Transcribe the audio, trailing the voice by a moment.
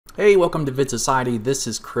Hey, welcome to Vid Society. This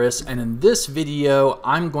is Chris, and in this video,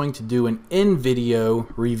 I'm going to do an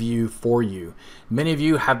Invideo review for you. Many of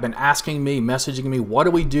you have been asking me, messaging me, what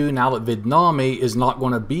do we do now that Vidnami is not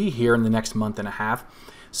going to be here in the next month and a half?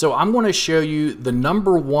 So I'm going to show you the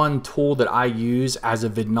 #1 tool that I use as a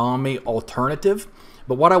Vidnami alternative.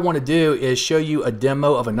 But what I want to do is show you a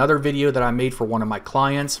demo of another video that I made for one of my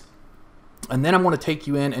clients. And then I'm going to take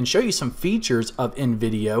you in and show you some features of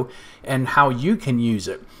Invideo and how you can use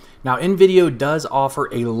it. Now, Invideo does offer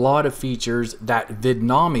a lot of features that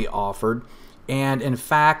Vidnami offered, and in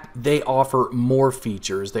fact, they offer more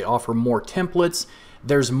features. They offer more templates.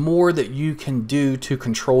 There's more that you can do to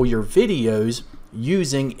control your videos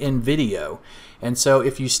using Invideo. And so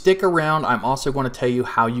if you stick around, I'm also going to tell you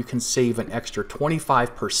how you can save an extra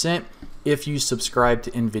 25% if you subscribe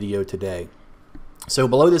to Invideo today. So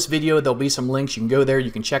below this video, there'll be some links. You can go there,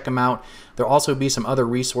 you can check them out. There'll also be some other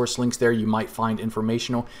resource links there you might find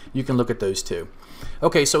informational. You can look at those too.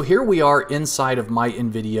 Okay, so here we are inside of my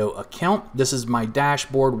Invideo account. This is my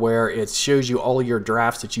dashboard where it shows you all of your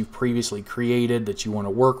drafts that you've previously created that you want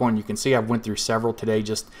to work on. You can see I've went through several today,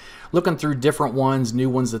 just looking through different ones,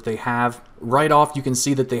 new ones that they have. Right off, you can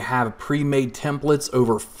see that they have pre-made templates,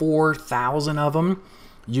 over 4,000 of them.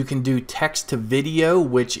 You can do text to video,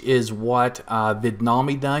 which is what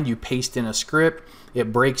Vidnami done. You paste in a script,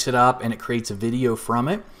 it breaks it up, and it creates a video from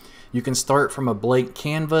it. You can start from a blank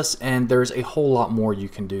canvas, and there's a whole lot more you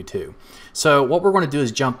can do too. So what we're going to do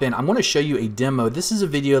is jump in. I'm going to show you a demo. This is a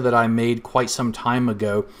video that I made quite some time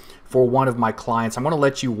ago for one of my clients. I'm going to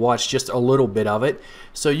let you watch just a little bit of it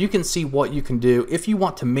so you can see what you can do if you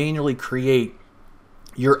want to manually create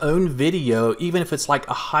your own video, even if it's like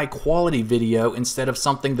a high quality video instead of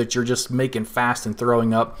something that you're just making fast and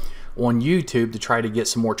throwing up on YouTube to try to get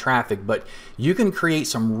some more traffic. But you can create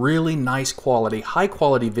some really nice quality, high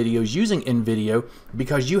quality videos using Invideo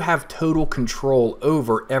because you have total control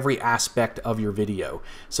over every aspect of your video.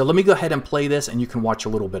 So let me go ahead and play this and you can watch a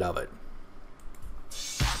little bit of it.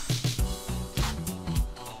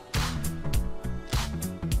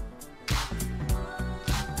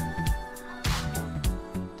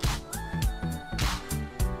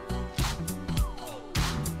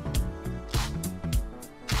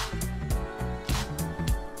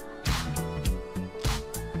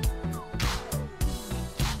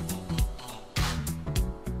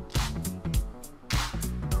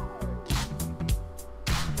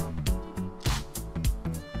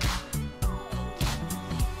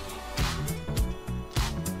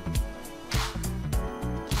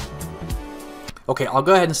 Okay, I'll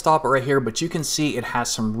go ahead and stop it right here, but you can see it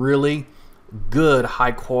has some really good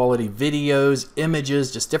high quality videos,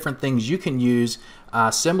 images, just different things you can use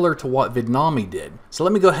similar to what Vidnami did. So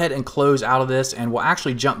let me go ahead and close out of this and we'll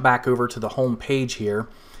actually jump back over to the home page here.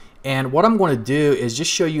 And what I'm going to do is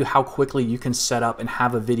just show you how quickly you can set up and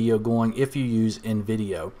have a video going if you use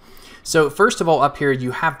Invideo. So first of all, up here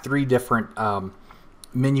you have three different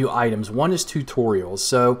menu items. One is tutorials.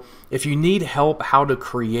 So if you need help how to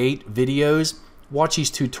create videos, watch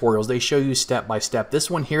these tutorials. They show you step by step.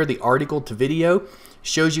 This one here, the article to video,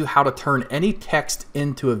 shows you how to turn any text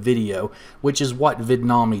into a video, which is what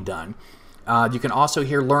Vidnami done. You can also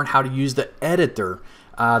here learn how to use the editor.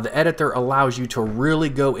 The editor allows you to really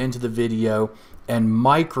go into the video and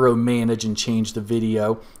micromanage and change the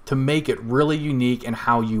video to make it really unique and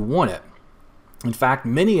how you want it. In fact,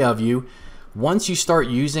 many of you, once you start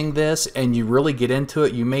using this and you really get into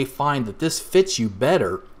it, you may find that this fits you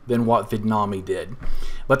better than what Vidnami did.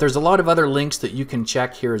 But there's a lot of other links that you can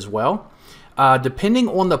check here as well. Depending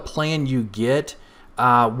on the plan you get,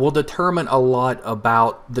 will determine a lot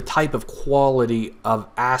about the type of quality of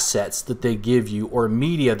assets that they give you or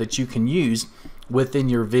media that you can use within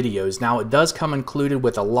your videos. Now, it does come included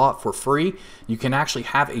with a lot for free. You can actually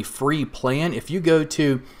have a free plan. If you go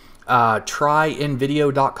to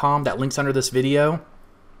tryinvideo.com, that link's under this video,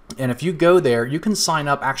 and if you go there, you can sign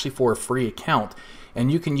up actually for a free account and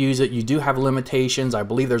you can use it. You do have limitations. I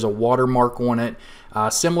believe there's a watermark on it,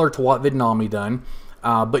 similar to what Vidnami done,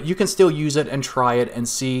 but you can still use it and try it and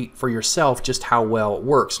see for yourself just how well it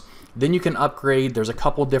works. Then you can upgrade. There's a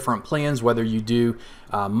couple different plans, whether you do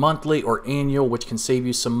monthly or annual, which can save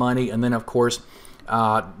you some money. And then of course,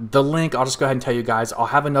 the link, I'll just go ahead and tell you guys, I'll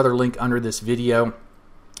have another link under this video.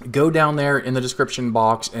 Go down there in the description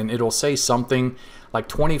box and it'll say something like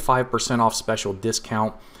 25% off special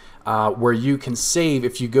discount. Where you can save,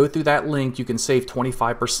 if you go through that link, you can save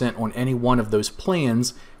 25% on any one of those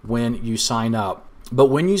plans when you sign up. But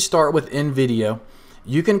when you start with Invideo,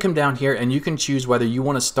 you can come down here and you can choose whether you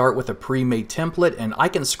want to start with a pre-made template, and I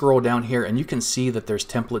can scroll down here and you can see that there's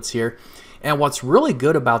templates here. And what's really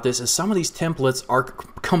good about this is some of these templates are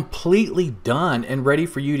completely done and ready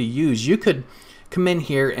for you to use. You could come in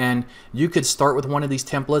here and you could start with one of these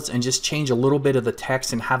templates and just change a little bit of the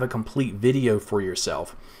text and have a complete video for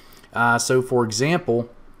yourself. So for example,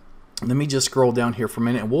 let me just scroll down here for a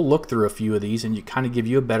minute and we'll look through a few of these and you kind of give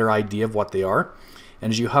you a better idea of what they are.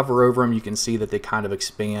 And as you hover over them, you can see that they kind of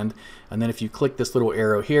expand. And then if you click this little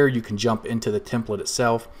arrow here, you can jump into the template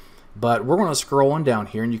itself. But we're going to scroll on down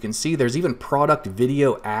here and you can see there's even product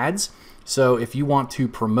video ads. So if you want to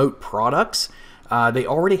promote products, they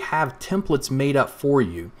already have templates made up for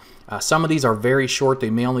you. Some of these are very short. They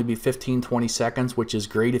may only be 15-20 seconds, which is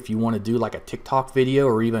great if you want to do like a TikTok video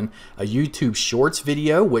or even a YouTube Shorts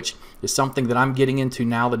video, which is something that I'm getting into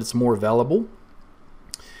now that it's more available.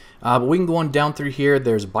 But we can go on down through here.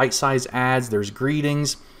 There's bite-sized ads, there's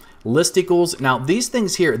greetings, listicles. Now these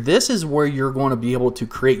things here, this is where you're going to be able to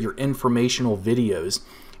create your informational videos.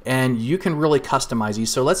 And you can really customize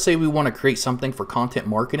these. So let's say we want to create something for content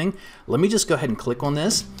marketing. Let me just go ahead and click on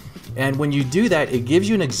this. And when you do that, it gives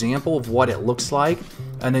you an example of what it looks like.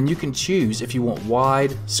 And then you can choose if you want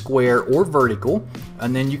wide, square, or vertical.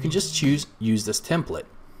 And then you can just choose use this template.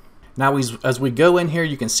 Now as we go in here,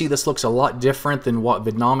 you can see this looks a lot different than what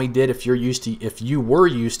Vidnami did if you were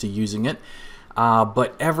used to using it.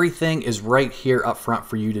 But everything is right here up front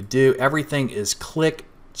for you to do. Everything is click,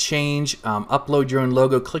 change, upload your own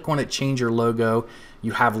logo, click on it, change your logo.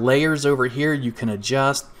 You have layers over here, you can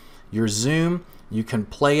adjust your zoom, you can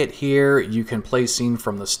play it here, you can play scene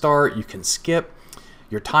from the start, you can skip.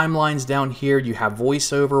 Your timelines down here, you have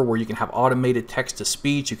voiceover where you can have automated text to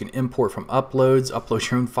speech, you can import from uploads, upload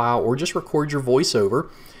your own file, or just record your voiceover.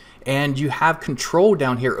 And you have control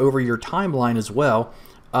down here over your timeline as well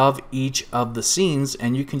of each of the scenes,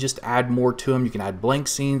 and you can just add more to them. You can add blank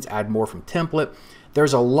scenes, add more from template.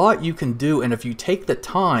 There's a lot you can do, and if you take the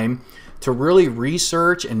time to really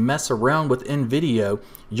research and mess around with Invideo,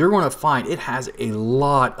 you're going to find it has a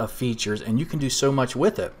lot of features and you can do so much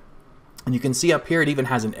with it. And you can see up here it even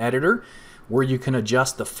has an editor where you can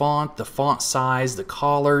adjust the font size, the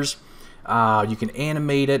colors. You can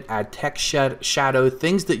animate it, add text shadow,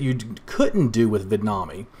 things that you couldn't do with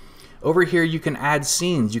Vidnami. Over here you can add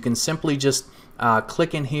scenes. You can simply just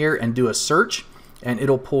click in here and do a search and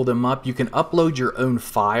it'll pull them up. You can upload your own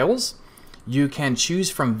files. You can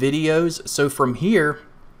choose from videos. So from here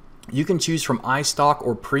you can choose from iStock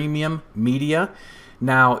or premium media.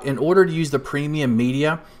 Now in order to use the premium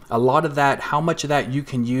media, a lot of that, how much of that you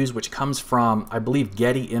can use, which comes from, I believe,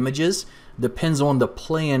 Getty Images, depends on the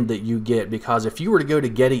plan that you get. Because if you were to go to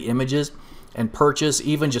Getty Images and purchase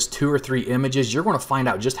even just 2 or 3 images, you're going to find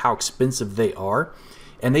out just how expensive they are.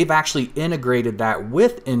 And they've actually integrated that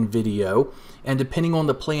with Invideo. And depending on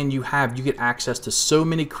the plan you have, you get access to so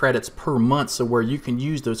many credits per month, so where you can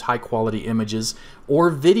use those high quality images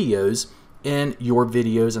or videos in your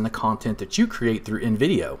videos and the content that you create through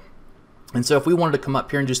Invideo. And so if we wanted to come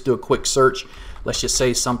up here and just do a quick search, let's just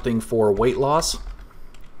say something for weight loss,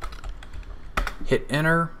 hit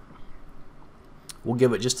enter. We'll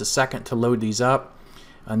give it just a second to load these up.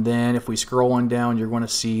 And then if we scroll on down, you're going to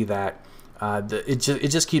see that it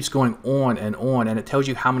just keeps going on, and it tells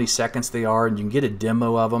you how many seconds they are, and you can get a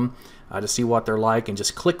demo of them to see what they're like, and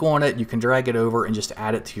just click on it. You can drag it over and just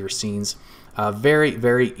add it to your scenes. Very,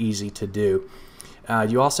 very easy to do.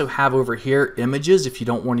 You also have over here images. If you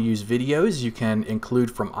don't want to use videos, you can include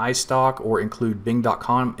from iStock or include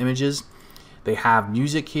Bing.com images. They have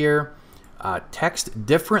music here, text,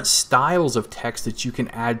 different styles of text that you can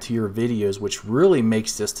add to your videos, which really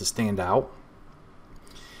makes this to stand out.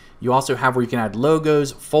 You also have where you can add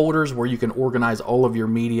logos, folders where you can organize all of your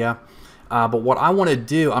media. But what I want to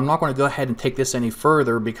do, I'm not going to go ahead and take this any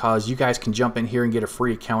further because you guys can jump in here and get a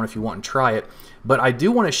free account if you want and try it. But I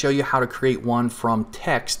do want to show you how to create one from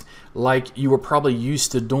text like you were probably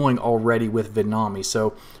used to doing already with Vidnami.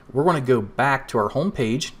 So we're going to go back to our home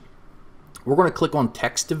page. We're going to click on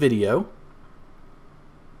text to video.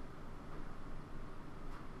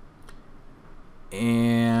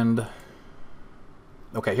 And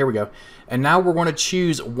okay, here we go. And now we're going to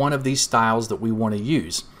choose one of these styles that we want to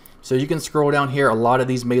use. So you can scroll down here. A lot of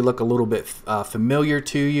these may look a little bit familiar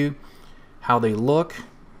to you, how they look.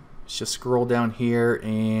 Let's just scroll down here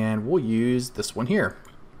and we'll use this one here.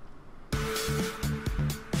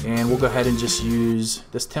 And we'll go ahead and just use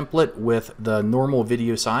this template with the normal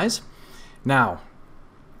video size. Now,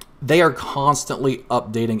 they are constantly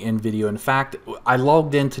updating Invideo. In fact, I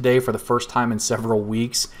logged in today for the first time in several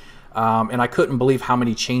weeks, and I couldn't believe how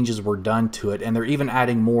many changes were done to it. And they're even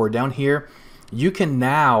adding more down here. You can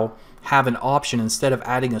now have an option, instead of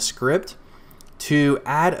adding a script, to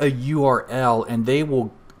add a URL, and they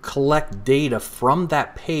will collect data from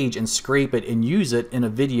that page and scrape it and use it in a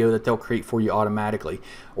video that they'll create for you automatically.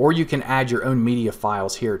 Or you can add your own media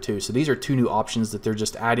files here too. So these are two new options that they're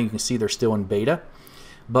just adding. You can see they're still in beta.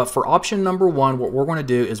 But for option number one, what we're going to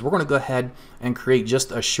do is we're going to go ahead and create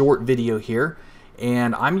just a short video here.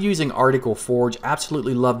 And I'm using Article Forge.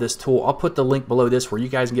 Absolutely love this tool. I'll put the link below this where you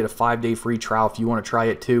guys can get a 5-day free trial if you want to try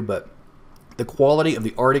it too. But the quality of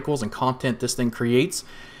the articles and content this thing creates,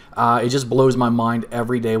 it just blows my mind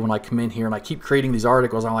every day when I come in here and I keep creating these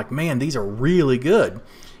articles. I'm like, man, these are really good.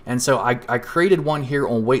 And so I created one here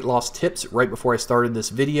on weight loss tips right before I started this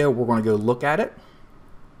video. We're going to go look at it.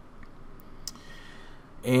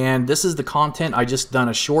 And this is the content. I just done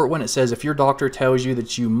a short one. It says, if your doctor tells you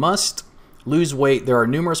that you must lose weight, there are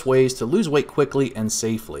numerous ways to lose weight quickly and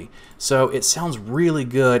safely. So it sounds really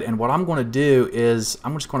good. And what I'm going to do is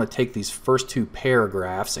I'm just going to take these first two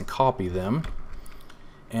paragraphs and copy them.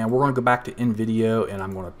 And we're going to go back to Invideo and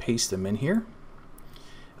I'm going to paste them in here.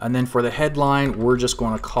 And then for the headline, we're just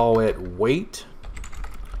going to call it Weight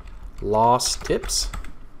Loss Tips.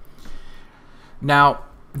 Now,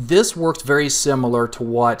 this works very similar to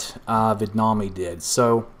what Vidnami did.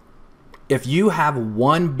 So if you have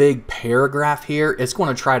one big paragraph here, it's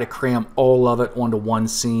going to try to cram all of it onto one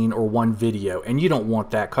scene or one video. And you don't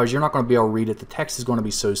want that because you're not going to be able to read it. The text is going to be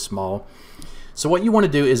so small. So what you want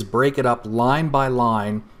to do is break it up line by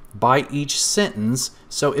line by each sentence,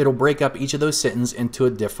 so it'll break up each of those sentences into a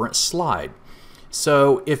different slide.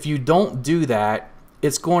 So if you don't do that,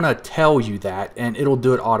 it's going to tell you that and it'll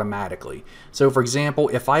do it automatically. So for example,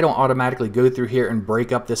 if I don't automatically go through here and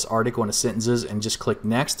break up this article into sentences and just click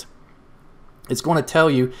next, it's going to tell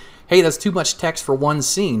you, hey, that's too much text for one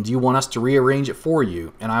scene. Do you want us to rearrange it for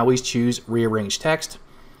you? And I always choose rearrange text.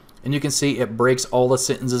 And you can see it breaks all the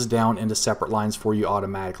sentences down into separate lines for you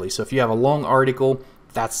automatically. So if you have a long article,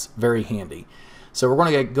 that's very handy. So we're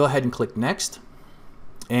going to go ahead and click next.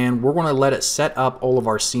 And we're going to let it set up all of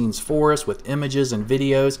our scenes for us with images and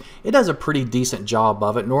videos. It does a pretty decent job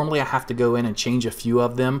of it. Normally I have to go in and change a few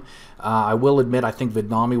of them. I will admit I think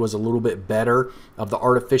Vidnami was a little bit better of the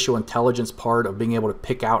artificial intelligence part of being able to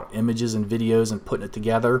pick out images and videos and putting it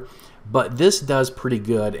together. But this does pretty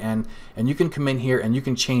good, and you can come in here and you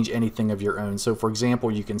can change anything of your own. So for example,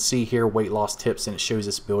 you can see here weight loss tips and it shows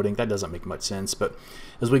this building. That doesn't make much sense, but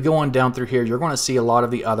as we go on down through here, you're going to see a lot of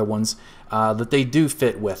the other ones that they do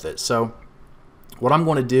fit with it. So what I'm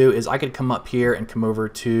going to do is I could come up here and come over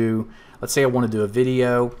to, let's say I want to do a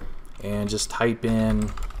video and just type in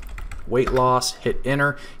weight loss, hit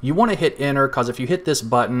enter. You want to hit enter because if you hit this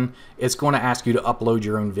button, it's going to ask you to upload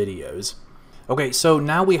your own videos. Okay, so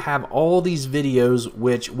now we have all these videos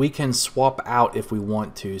which we can swap out if we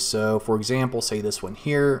want to. So for example, say this one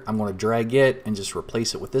here, I'm going to drag it and just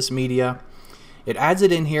replace it with this media. It adds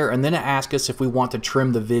it in here and then it asks us if we want to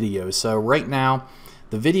trim the video. So right now,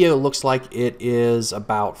 the video looks like it is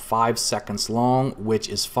about 5 seconds long, which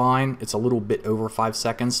is fine. It's a little bit over 5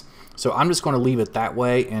 seconds. So I'm just going to leave it that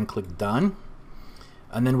way and click done.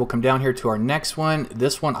 And then we'll come down here to our next one.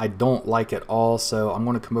 This one I don't like at all, so I'm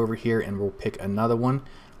going to come over here and we'll pick another one.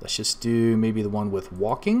 Let's just do maybe the one with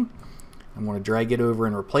walking. I'm going to drag it over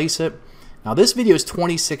and replace it. Now this video is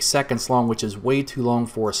 26 seconds long, which is way too long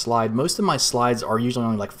for a slide. Most of my slides are usually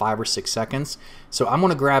only like 5 or 6 seconds. So I'm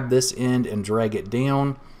going to grab this end and drag it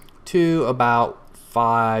down to about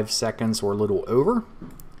 5 seconds or a little over.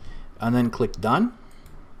 And then click done.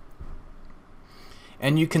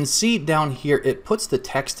 And you can see down here, it puts the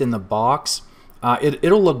text in the box.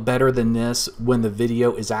 It'll look better than this when the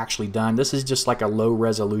video is actually done. This is just like a low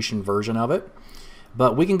resolution version of it.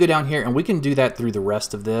 But we can go down here and we can do that through the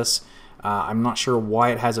rest of this. I'm not sure why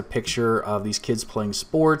it has a picture of these kids playing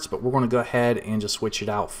sports, but we're going to go ahead and just switch it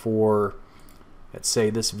out for, let's say,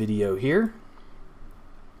 this video here.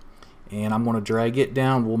 And I'm going to drag it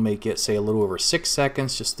down. We'll make it, say, a little over 6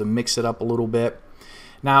 seconds just to mix it up a little bit.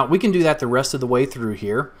 Now we can do that the rest of the way through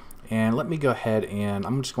here, and let me go ahead and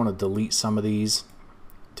I'm just going to delete some of these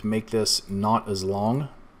to make this not as long.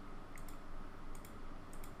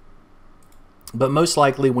 But most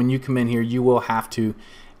likely when you come in here, you will have to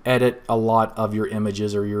edit a lot of your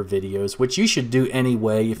images or your videos, which you should do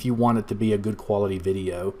anyway if you want it to be a good quality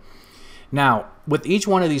video. Now with each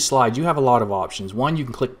one of these slides, you have a lot of options. One, you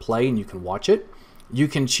can click play and you can watch it. You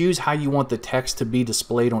can choose how you want the text to be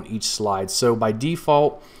displayed on each slide. So by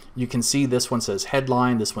default, you can see this one says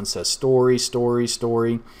headline, this one says story, story,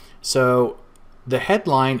 story. So the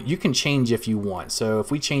headline you can change if you want. So if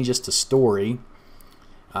we change this to story,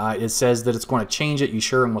 it says that it's going to change it. You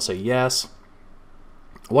sure? And we'll say yes.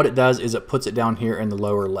 What it does is it puts it down here in the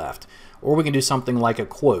lower left. Or we can do something like a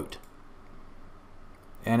quote.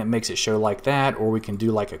 and it makes it show like that, or we can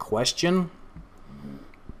do like a question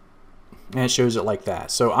and it shows it like that.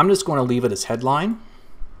 So I'm just going to leave it as headline.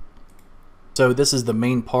 So this is the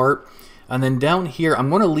main part, and then down here I'm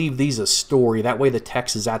going to leave these as story, that way the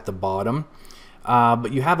text is at the bottom.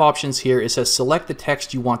 But you have options here. It says select the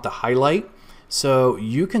text you want to highlight. So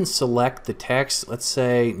you can select the text, let's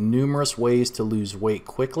say numerous ways to lose weight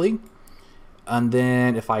quickly, and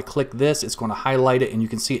then if I click this, it's going to highlight it and you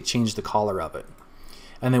can see it change the color of it.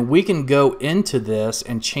 And then we can go into this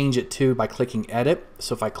and change it to by clicking edit.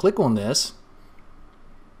 So if I click on this,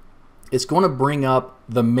 it's going to bring up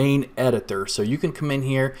the main editor. So you can come in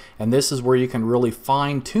here and this is where you can really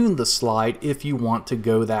fine tune the slide if you want to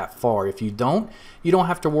go that far. If you don't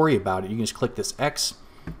have to worry about it. You can just click this X,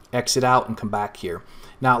 exit out, and come back here.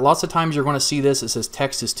 Now lots of times you're going to see this, it says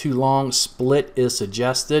text is too long, split is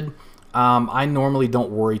suggested. I normally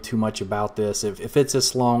don't worry too much about this. If it's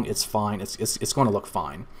this long, it's fine. It's going to look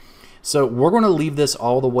fine. So we're going to leave this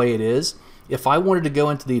all the way it is. If I wanted to go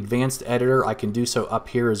into the advanced editor, I can do so up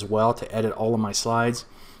here as well to edit all of my slides.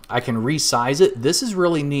 I can resize it. This is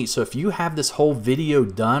really neat. So if you have this whole video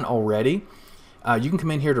done already, you can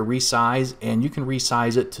come in here to resize, and you can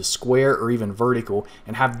resize it to square or even vertical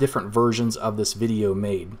and have different versions of this video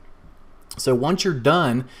made. So once you're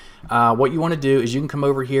done, what you want to do is you can come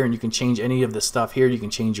over here and you can change any of the stuff here. You can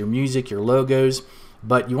change your music, your logos,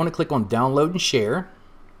 but you want to click on download and share.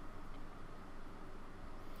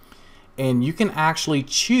 And you can actually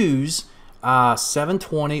choose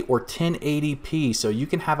 720 or 1080p, so you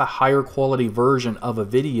can have a higher quality version of a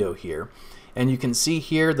video here. And you can see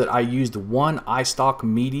here that I used one iStock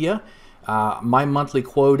media. My monthly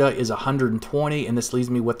quota is 120, and this leaves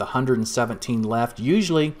me with 117 left.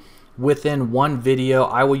 Usually within one video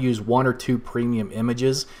I will use 1 or 2 premium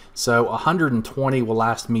images, so 120 will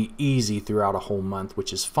last me easy throughout a whole month,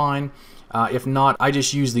 which is fine. If not, I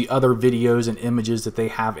just use the other videos and images that they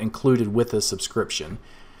have included with the subscription.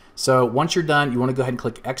 So once you're done, you want to go ahead and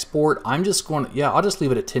click export. I'm just going to, I'll just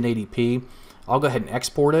leave it at 1080p. I'll go ahead and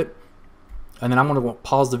export it, and then I'm going to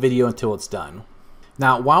pause the video until it's done.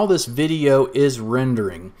 Now while this video is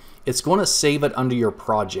rendering, it's going to save it under your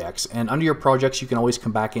projects, and under your projects you can always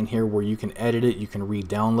come back in here where you can edit it, you can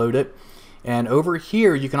re-download it, and over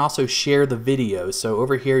here you can also share the video. So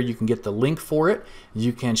over here you can get the link for it,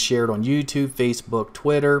 you can share it on YouTube, Facebook,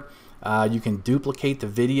 Twitter. You can duplicate the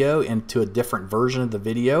video into a different version of the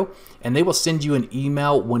video, and they will send you an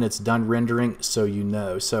email when it's done rendering, so you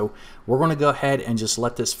know. So we're going to go ahead and just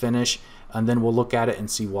let this finish, and then we'll look at it and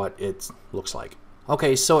see what it looks like.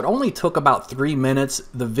 Okay, so it only took about 3 minutes.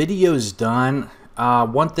 The video's done.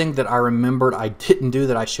 One thing that I remembered I didn't do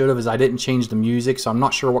that I should have is I didn't change the music, so I'm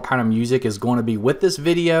not sure what kind of music is going to be with this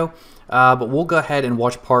video, but we'll go ahead and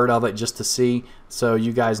watch part of it just to see, so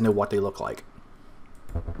you guys know what they look like.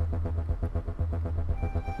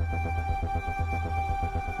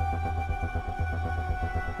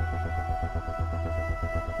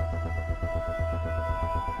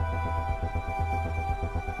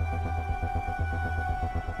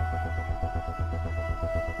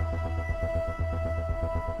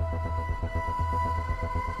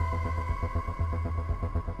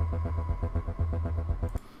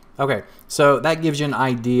 Okay, so that gives you an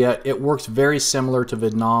idea. It works very similar to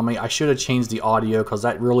Vidnami. I should have changed the audio because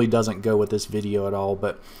that really doesn't go with this video at all,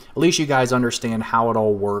 but at least you guys understand how it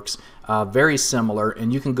all works. Very similar,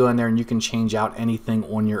 and you can go in there and you can change out anything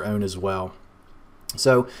on your own as well.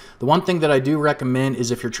 So the one thing that I do recommend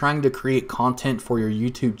is if you're trying to create content for your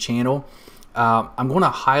YouTube channel, I'm going to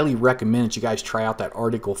highly recommend that you guys try out that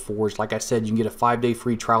Article Forge. Like I said, you can get a 5-day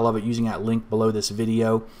free trial of it using that link below this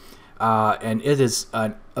video. And it is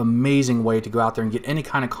an amazing way to go out there and get any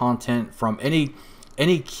kind of content from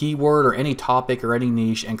any keyword or any topic or any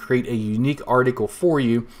niche and create a unique article for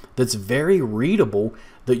you that's very readable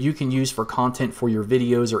that you can use for content for your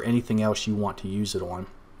videos or anything else you want to use it on.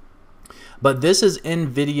 But this is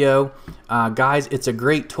Invideo. Guys, it's a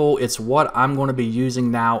great tool. It's what I'm going to be using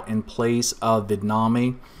now in place of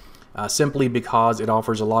Vidnami. Simply because it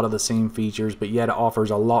offers a lot of the same features, but yet it offers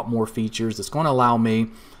a lot more features that's going to allow me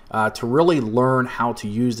to really learn how to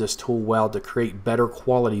use this tool well to create better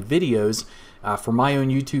quality videos for my own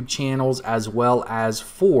YouTube channels as well as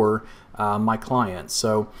for my clients.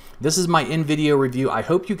 So this is my Invideo review. I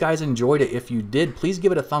hope you guys enjoyed it. If you did, please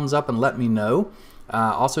give it a thumbs up and let me know.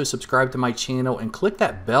 Also subscribe to my channel and click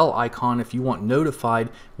that bell icon if you want notified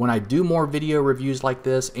when I do more video reviews like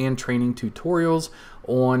this and training tutorials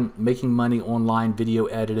on making money online, video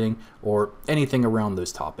editing, or anything around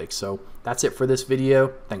those topics. So that's it for this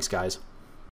video. Thanks, guys.